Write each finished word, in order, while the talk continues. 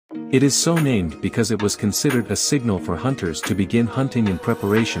It is so named because it was considered a signal for hunters to begin hunting in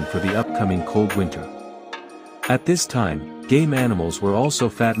preparation for the upcoming cold winter. At this time, game animals were also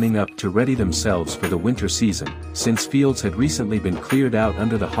fattening up to ready themselves for the winter season. Since fields had recently been cleared out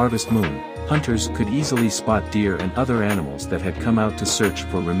under the harvest moon, hunters could easily spot deer and other animals that had come out to search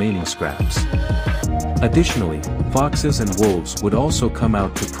for remaining scraps. Additionally, foxes and wolves would also come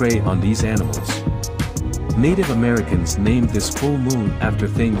out to prey on these animals. Native Americans named this full moon after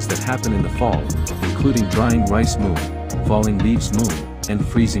things that happen in the fall, including drying rice moon, falling leaves moon, and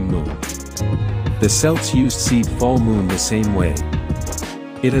freezing moon. The Celts used seed fall moon the same way.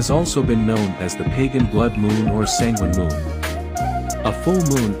 It has also been known as the pagan blood moon or sanguine moon. A full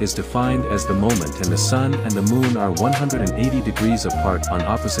moon is defined as the moment and the sun and the moon are 180 degrees apart on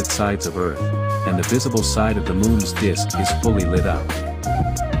opposite sides of Earth, and the visible side of the moon's disk is fully lit up.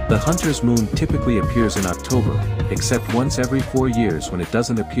 The hunter's moon typically appears in October, except once every 4 years when it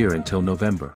doesn't appear until November.